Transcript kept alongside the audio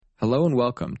Hello and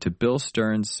welcome to Bill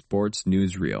Stern's Sports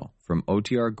Newsreel from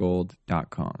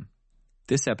OTRGold.com.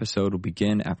 This episode will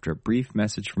begin after a brief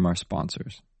message from our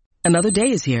sponsors. Another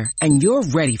day is here, and you're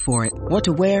ready for it. What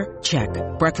to wear? Check.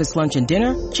 Breakfast, lunch, and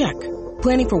dinner? Check.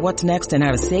 Planning for what's next and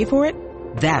how to save for it?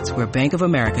 That's where Bank of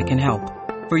America can help.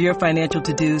 For your financial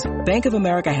to-dos, Bank of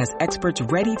America has experts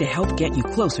ready to help get you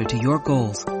closer to your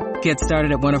goals. Get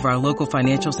started at one of our local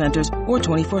financial centers or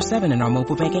 24/7 in our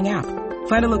mobile banking app.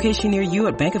 Find a location near you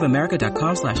at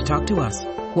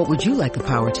bankofamerica.com/talktous. What would you like the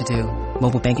power to do?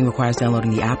 Mobile banking requires downloading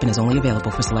the app and is only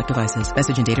available for select devices.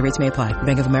 Message and data rates may apply.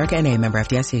 Bank of America N.A., member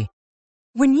FDIC.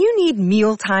 When you need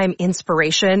mealtime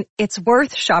inspiration, it's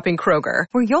worth shopping Kroger,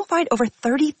 where you'll find over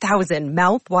 30,000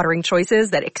 mouth-watering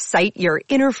choices that excite your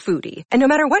inner foodie. And no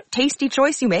matter what tasty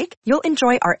choice you make, you'll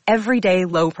enjoy our everyday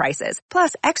low prices,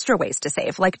 plus extra ways to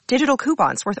save, like digital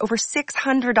coupons worth over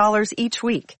 $600 each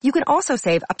week. You can also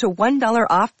save up to $1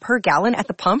 off per gallon at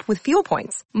the pump with fuel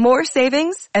points. More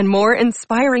savings and more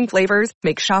inspiring flavors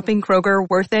make shopping Kroger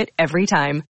worth it every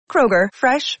time. Kroger,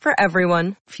 fresh for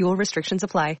everyone. Fuel restrictions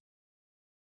apply.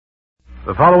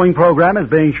 The following program is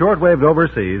being shortwaved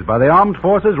overseas by the Armed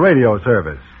Forces Radio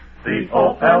Service.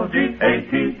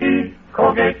 C-O-L-G-A-T-E,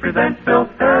 Colgate presents Bill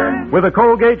Stern. With the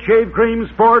Colgate Shave Cream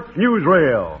Sports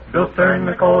Newsreel. Bill Stern,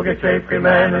 the Colgate Shave Cream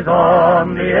Man, is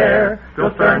on the air.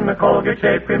 Bill Stern, the Colgate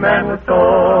Shave Cream Man, with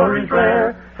stories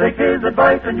rare. Take his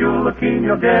advice and you'll look keen.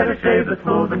 You'll get a shave that's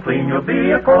smooth and clean. You'll be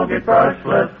a Colgate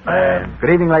brushless man. Good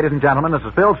evening, ladies and gentlemen. This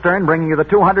is Bill Stern bringing you the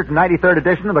 293rd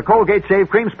edition of the Colgate Shave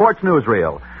Cream Sports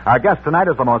Newsreel. Our guest tonight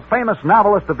is the most famous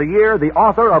novelist of the year, the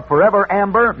author of Forever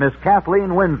Amber, Miss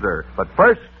Kathleen Windsor. But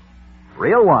first,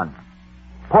 Reel 1,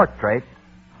 Portrait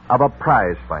of a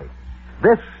Prize Fight.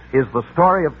 This is the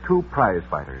story of two prize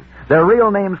fighters. Their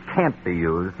real names can't be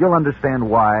used. You'll understand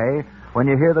why when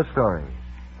you hear the story.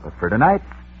 But for tonight,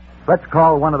 let's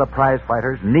call one of the prize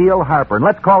fighters Neil Harper, and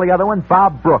let's call the other one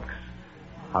Bob Brooks.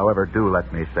 However, do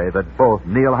let me say that both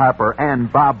Neil Harper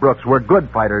and Bob Brooks were good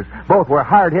fighters. Both were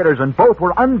hard hitters, and both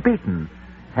were unbeaten.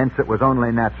 Hence, it was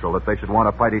only natural that they should want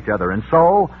to fight each other. And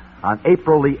so, on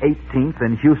April the 18th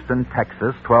in Houston,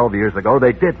 Texas, 12 years ago,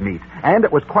 they did meet. And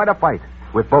it was quite a fight,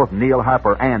 with both Neil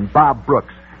Harper and Bob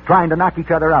Brooks trying to knock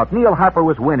each other out. Neil Harper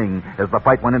was winning as the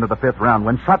fight went into the fifth round,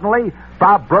 when suddenly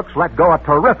Bob Brooks let go a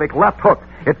terrific left hook.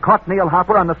 It caught Neil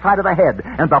Harper on the side of the head,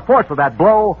 and the force of that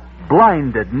blow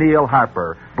blinded Neil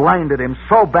Harper, blinded him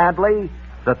so badly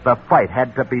that the fight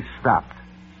had to be stopped.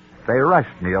 They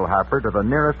rushed Neil Harper to the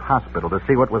nearest hospital to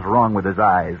see what was wrong with his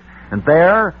eyes. And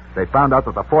there, they found out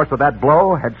that the force of that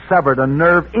blow had severed a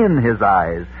nerve in his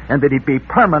eyes, and that he'd be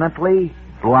permanently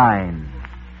blind.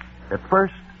 At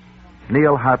first,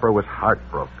 Neil Harper was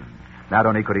heartbroken. Not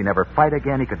only could he never fight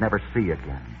again, he could never see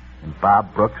again. And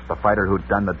Bob Brooks, the fighter who'd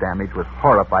done the damage, was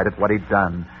horrified at what he'd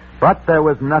done. But there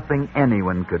was nothing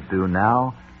anyone could do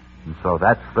now. And so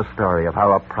that's the story of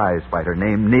how a prize fighter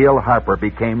named Neil Harper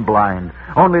became blind.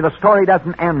 Only the story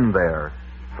doesn't end there.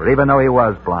 For even though he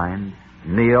was blind,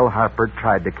 Neil Harper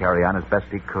tried to carry on as best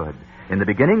he could. In the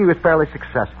beginning, he was fairly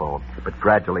successful, but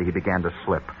gradually he began to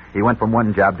slip. He went from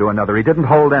one job to another. He didn't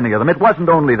hold any of them. It wasn't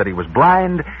only that he was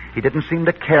blind. He didn't seem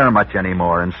to care much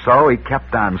anymore, and so he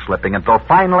kept on slipping until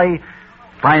finally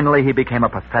he became a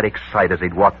pathetic sight as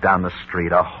he'd walk down the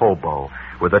street, a hobo,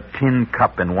 with a tin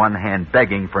cup in one hand,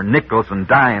 begging for nickels and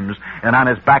dimes, and on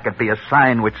his back it'd be a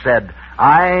sign which said,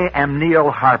 "I am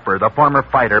Neil Harper, the former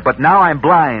fighter, but now I'm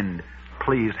blind.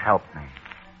 Please help me."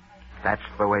 That's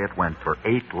the way it went for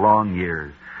 8 long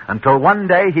years, until one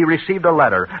day he received a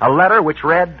letter which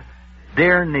read,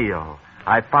 "Dear Neil,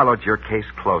 I followed your case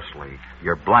closely.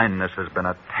 Your blindness has been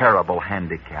a terrible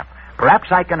handicap.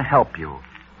 Perhaps I can help you.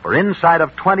 For inside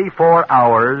of 24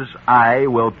 hours, I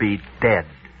will be dead."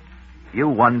 You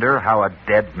wonder how a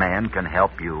dead man can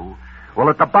help you? Well,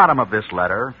 at the bottom of this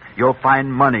letter, you'll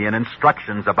find money and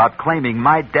instructions about claiming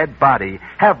my dead body,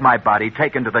 have my body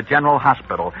taken to the general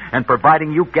hospital, and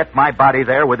providing you get my body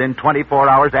there within 24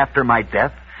 hours after my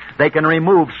death, they can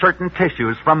remove certain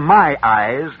tissues from my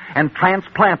eyes and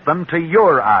transplant them to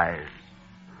your eyes.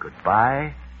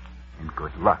 Goodbye and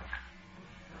good luck.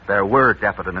 There were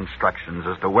definite instructions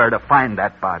as to where to find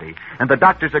that body, and the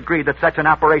doctors agreed that such an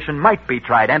operation might be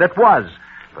tried, and it was.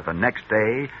 But the next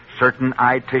day, certain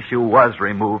eye tissue was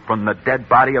removed from the dead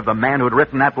body of the man who'd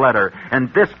written that letter,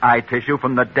 and this eye tissue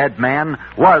from the dead man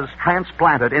was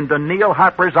transplanted into Neil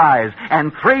Harper's eyes,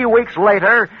 and 3 weeks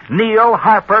later, Neil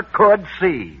Harper could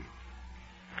see.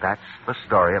 That's the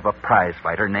story of a prize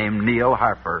fighter named Neil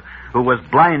Harper, who was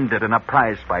blinded in a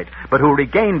prize fight, but who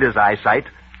regained his eyesight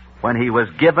when he was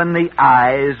given the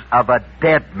eyes of a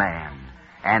dead man.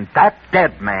 And that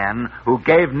dead man who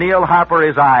gave Neil Harper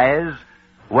his eyes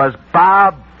was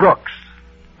Bob Brooks,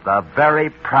 the very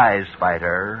prize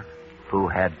fighter who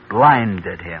had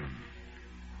blinded him.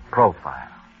 Profile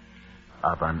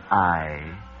of an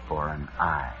eye for an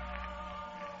eye.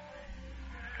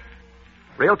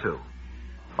 Reel 2.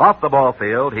 Off the ball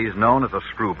field, he's known as a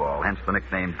screwball, hence the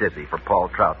nickname Dizzy for Paul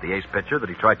Trout, the ace pitcher of the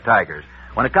Detroit Tigers.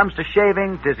 When it comes to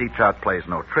shaving, Dizzy Trout plays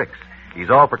no tricks. He's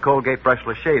all for Colgate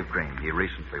Brushless Shave Cream, he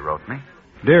recently wrote me.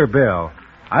 Dear Bill,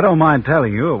 I don't mind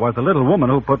telling you it was the little woman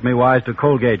who put me wise to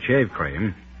Colgate Shave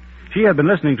Cream. She had been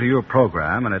listening to your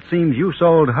program, and it seems you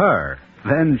sold her.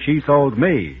 Then she sold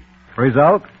me.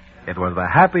 Result, it was the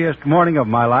happiest morning of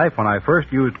my life when I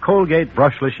first used Colgate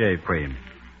Brushless Shave Cream.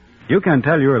 You can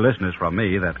tell your listeners from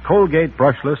me that Colgate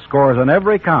Brushless scores on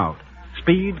every count.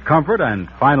 Speed, comfort, and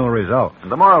final result.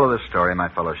 The moral of this story, my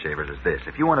fellow shavers, is this.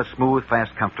 If you want a smooth,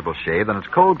 fast, comfortable shave, then it's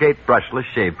Colgate Brushless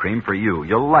Shave Cream for you.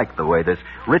 You'll like the way this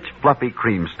rich, fluffy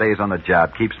cream stays on the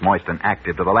job, keeps moist and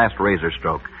active to the last razor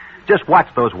stroke. Just watch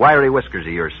those wiry whiskers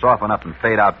of yours soften up and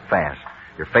fade out fast.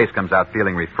 Your face comes out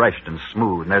feeling refreshed and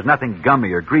smooth, and there's nothing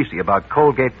gummy or greasy about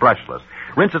Colgate Brushless.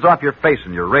 Rinses off your face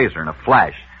and your razor in a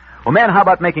flash. Well, man, how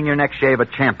about making your next shave a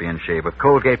champion shave with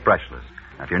Colgate Brushless?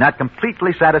 Now, if you're not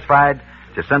completely satisfied,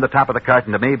 just send the top of the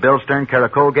carton to me, Bill Stern, care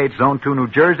of Colgate, Zone 2, New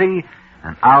Jersey,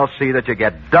 and I'll see that you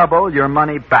get double your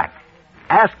money back.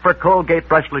 Ask for Colgate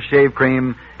Brushless Shave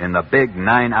Cream in the big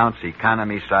 9-ounce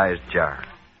economy-sized jar.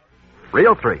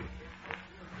 Reel 3.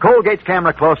 Colgate's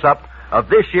camera close-up of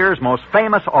this year's most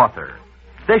famous author.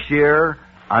 This year,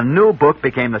 a new book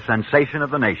became the sensation of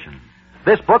the nation.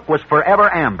 This book was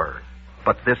Forever Amber.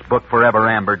 But this book, Forever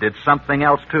Amber, did something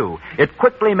else, too. It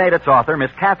quickly made its author, Miss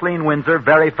Kathleen Windsor,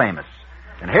 very famous.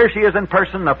 And here she is in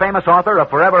person, the famous author of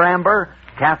Forever Amber,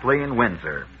 Kathleen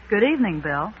Windsor. Good evening,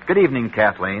 Bill. Good evening,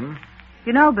 Kathleen.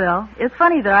 You know, Bill, it's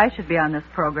funny that I should be on this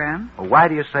program. Well, why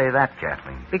do you say that,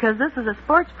 Kathleen? Because this is a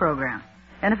sports program.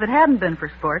 And if it hadn't been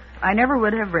for sports, I never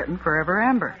would have written Forever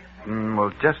Amber.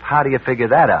 Well, just how do you figure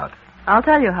that out? I'll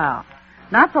tell you how.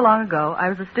 Not so long ago, I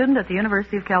was a student at the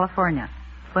University of California,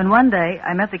 when one day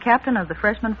I met the captain of the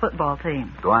freshman football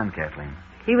team. Go on, Kathleen.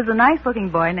 He was a nice-looking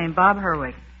boy named Bob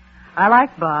Herwig. I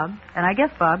liked Bob, and I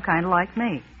guess Bob kind of liked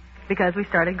me, because we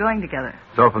started going together.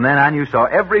 So from then on, you saw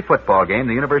every football game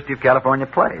the University of California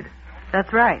played.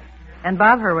 That's right. And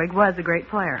Bob Herwig was a great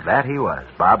player. That he was.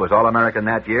 Bob was All-American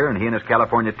that year, and he and his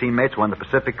California teammates won the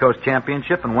Pacific Coast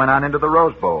Championship and went on into the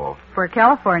Rose Bowl. For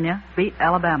California beat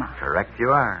Alabama. Correct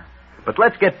you are. But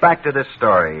let's get back to this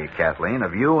story, Kathleen,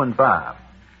 of you and Bob.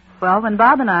 Well, when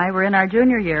Bob and I were in our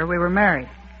junior year, we were married.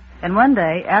 And one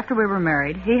day, after we were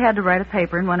married, he had to write a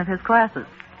paper in one of his classes.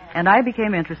 And I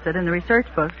became interested in the research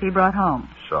books he brought home.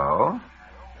 So?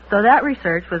 So that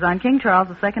research was on King Charles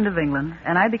II of England,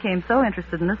 and I became so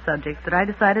interested in this subject that I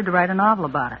decided to write a novel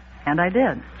about it. And I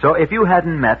did. So if you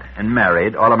hadn't met and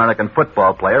married All-American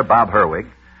football player Bob Herwig,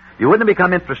 you wouldn't have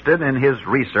become interested in his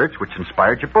research, which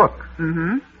inspired your book.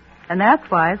 Mm-hmm. And that's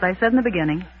why, as I said in the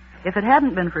beginning, if it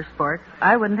hadn't been for sports,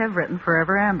 I wouldn't have written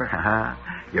Forever Amber.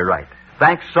 You're right.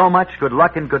 Thanks so much. Good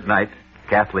luck and good night,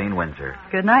 Kathleen Windsor.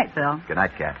 Good night, Bill. Good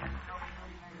night, Kathleen.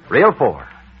 Reel 4.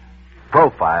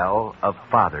 Profile of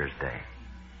Father's Day.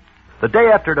 The day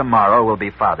after tomorrow will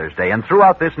be Father's Day, and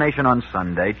throughout this nation on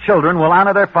Sunday, children will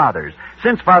honor their fathers.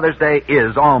 Since Father's Day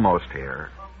is almost here,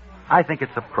 I think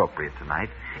it's appropriate tonight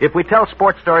if we tell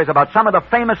sports stories about some of the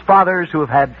famous fathers who have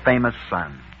had famous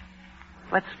sons.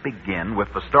 Let's begin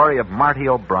with the story of Marty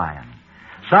O'Brien.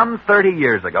 Some 30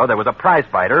 years ago, there was a prize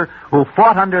fighter who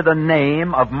fought under the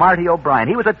name of Marty O'Brien.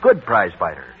 He was a good prize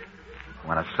fighter.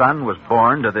 When a son was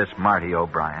born to this Marty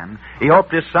O'Brien, he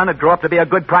hoped his son would grow up to be a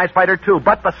good prize fighter, too.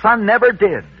 But the son never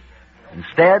did.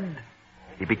 Instead,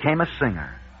 he became a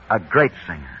singer, a great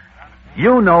singer.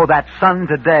 You know that son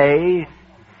today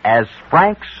as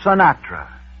Frank Sinatra.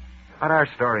 But our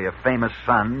story of famous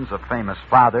sons, of famous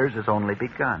fathers, has only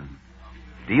begun.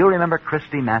 Do you remember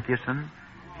Christy Mathewson?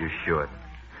 You should.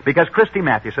 Because Christy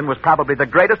Mathewson was probably the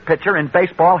greatest pitcher in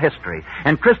baseball history.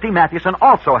 And Christy Mathewson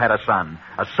also had a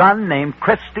son named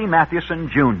Christy Mathewson,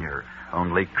 Jr.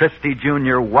 Only Christy,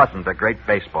 Jr. wasn't a great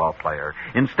baseball player.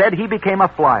 Instead, he became a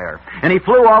flyer, and he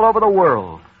flew all over the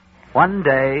world. One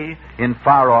day, in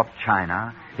far-off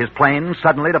China, his plane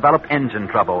suddenly developed engine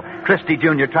trouble. Christy,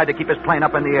 Jr. tried to keep his plane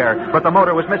up in the air, but the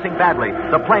motor was missing badly.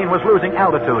 The plane was losing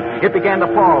altitude. It began to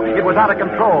fall. It was out of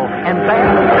control. And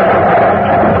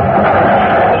then...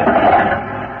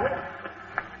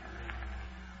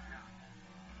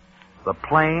 The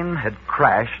plane had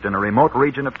crashed in a remote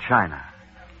region of China.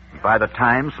 By the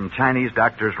time some Chinese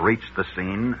doctors reached the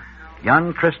scene,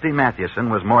 young Christy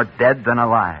Mathewson was more dead than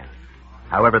alive.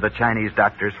 However, the Chinese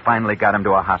doctors finally got him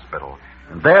to a hospital.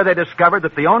 And there they discovered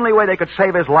that the only way they could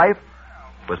save his life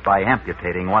was by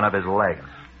amputating one of his legs.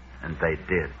 And they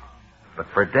did. But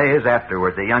for days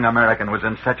afterward, the young American was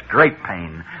in such great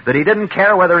pain that he didn't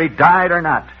care whether he died or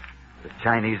not. The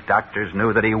Chinese doctors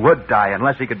knew that he would die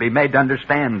unless he could be made to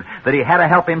understand that he had to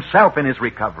help himself in his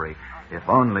recovery. If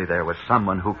only there was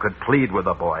someone who could plead with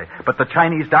the boy. But the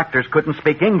Chinese doctors couldn't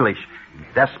speak English. In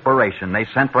desperation, they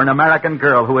sent for an American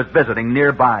girl who was visiting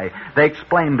nearby. They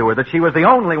explained to her that she was the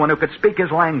only one who could speak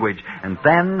his language. And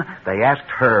then they asked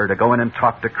her to go in and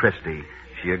talk to Christy.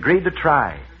 She agreed to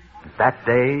try. And that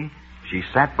day, she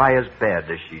sat by his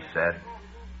bed as she said,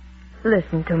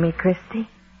 "Listen to me, Christy.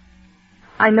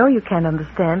 I know you can't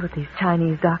understand what these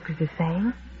Chinese doctors are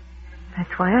saying.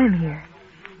 That's why I'm here.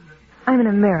 I'm an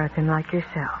American like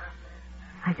yourself.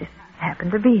 I just happen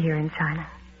to be here in China.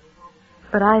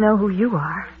 But I know who you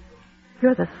are.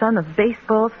 You're the son of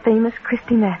baseball's famous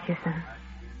Christy Mathewson.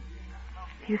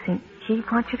 Do you think he'd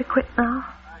want you to quit now?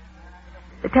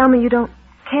 They tell me you don't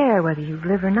care whether you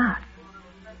live or not.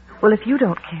 Well, if you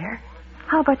don't care,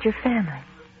 how about your family?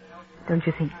 Don't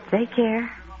you think they care?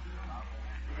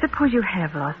 Suppose you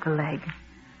have lost a leg.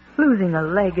 Losing a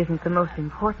leg isn't the most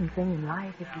important thing in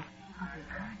life if you...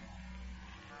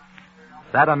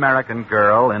 That American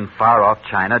girl in far-off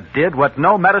China did what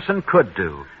no medicine could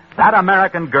do. That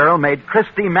American girl made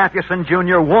Christy Mathewson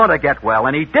Jr. want to get well,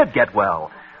 and he did get well.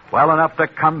 Well enough to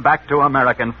come back to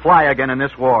America and fly again in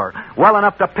this war. Well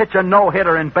enough to pitch a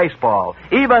no-hitter in baseball,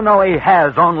 even though he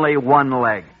has only one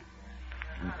leg.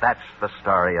 And that's the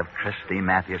story of Christy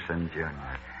Mathewson Jr.,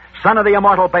 son of the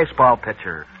immortal baseball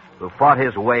pitcher who fought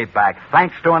his way back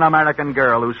thanks to an American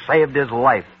girl who saved his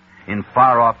life in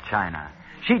far-off China.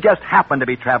 She just happened to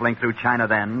be traveling through China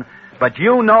then, but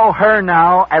you know her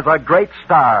now as a great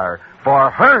star,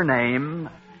 for her name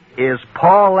is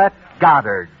Paulette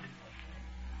Goddard.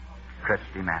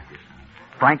 Christy Mathewson,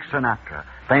 Frank Sinatra,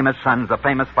 famous sons of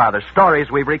famous fathers, stories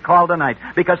we recall tonight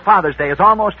because Father's Day is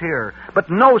almost here.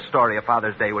 But no story of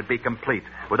Father's Day would be complete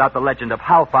without the legend of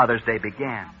how Father's Day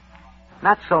began.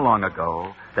 Not so long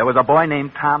ago, there was a boy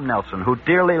named Tom Nelson who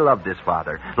dearly loved his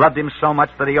father, loved him so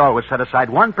much that he always set aside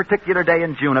one particular day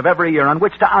in June of every year on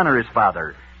which to honor his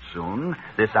father. Soon,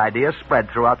 this idea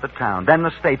spread throughout the town, then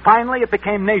the state. Finally, it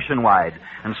became nationwide.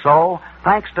 And so,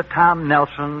 thanks to Tom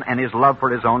Nelson and his love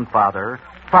for his own father,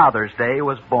 Father's Day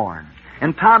was born.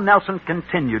 And Tom Nelson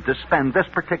continued to spend this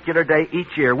particular day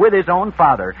each year with his own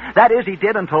father. That is, he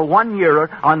did until one year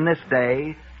on this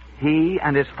day, he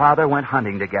and his father went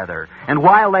hunting together. And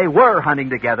while they were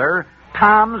hunting together,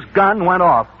 Tom's gun went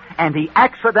off, and he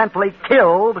accidentally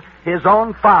killed his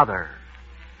own father.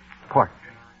 Portrait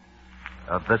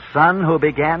of the son who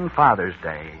began Father's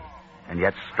Day, and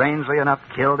yet, strangely enough,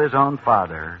 killed his own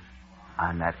father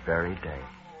on that very day.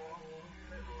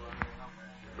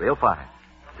 Reel 5,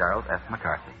 Charles F.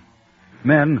 McCarthy.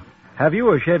 Men, have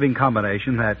you a shaving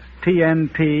combination that's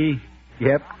TNT?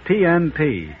 Yep,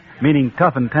 TNT. Meaning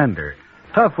tough and tender.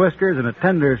 Tough whiskers and a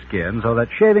tender skin so that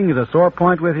shaving is a sore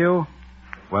point with you?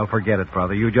 Well, forget it,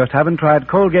 brother. You just haven't tried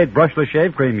Colgate Brushless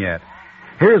Shave Cream yet.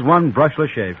 Here's one brushless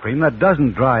shave cream that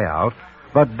doesn't dry out,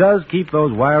 but does keep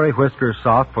those wiry whiskers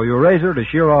soft for your razor to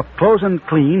shear off close and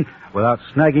clean without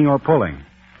snagging or pulling.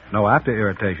 No after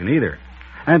irritation either.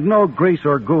 And no grease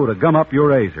or goo to gum up your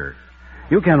razor.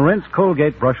 You can rinse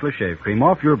Colgate Brushless Shave Cream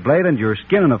off your blade and your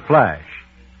skin in a flash.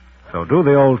 So do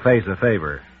the old face a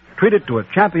favor. Treat it to a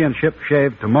championship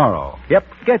shave tomorrow. Yep,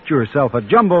 get yourself a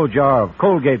jumbo jar of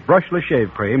Colgate Brushless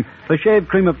Shave Cream, the shave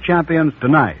cream of champions,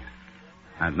 tonight.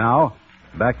 And now,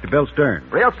 back to Bill Stern.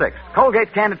 Reel 6,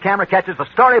 Colgate Candid Camera catches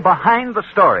the story behind the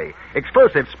story.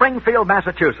 Exclusive, Springfield,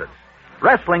 Massachusetts.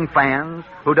 Wrestling fans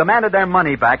who demanded their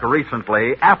money back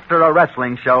recently after a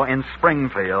wrestling show in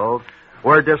Springfield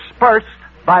were dispersed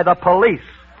by the police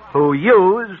who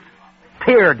used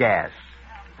tear gas.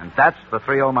 And that's the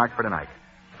 3-0 mark for tonight.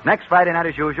 Next Friday night,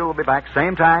 as usual, we'll be back,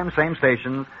 same time, same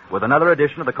station, with another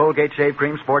edition of the Colgate Shave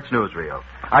Cream Sports Newsreel.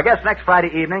 Our guest next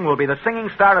Friday evening will be the singing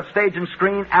star of stage and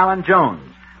screen, Alan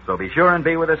Jones. So be sure and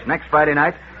be with us next Friday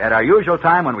night at our usual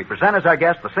time when we present as our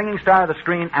guest the singing star of the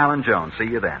screen, Alan Jones. See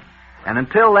you then. And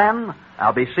until then,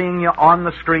 I'll be seeing you on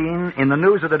the screen in the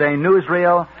News of the Day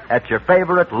newsreel at your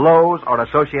favorite Lowe's or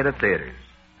Associated Theaters.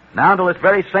 Now until this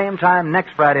very same time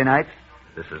next Friday night,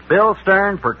 this is Bill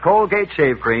Stern for Colgate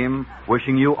Shave Cream,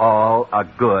 wishing you all a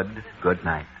good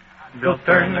night. Bill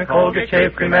Stern, the Colgate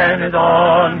Shave Cream Man, is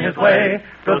on his way.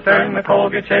 Bill Stern, the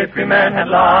Colgate Shave Cream Man, had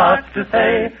lots to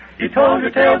say. He told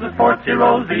your tales of sports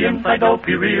heroes, the inside dope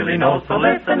he really knows. So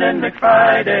listen in next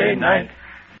Friday night.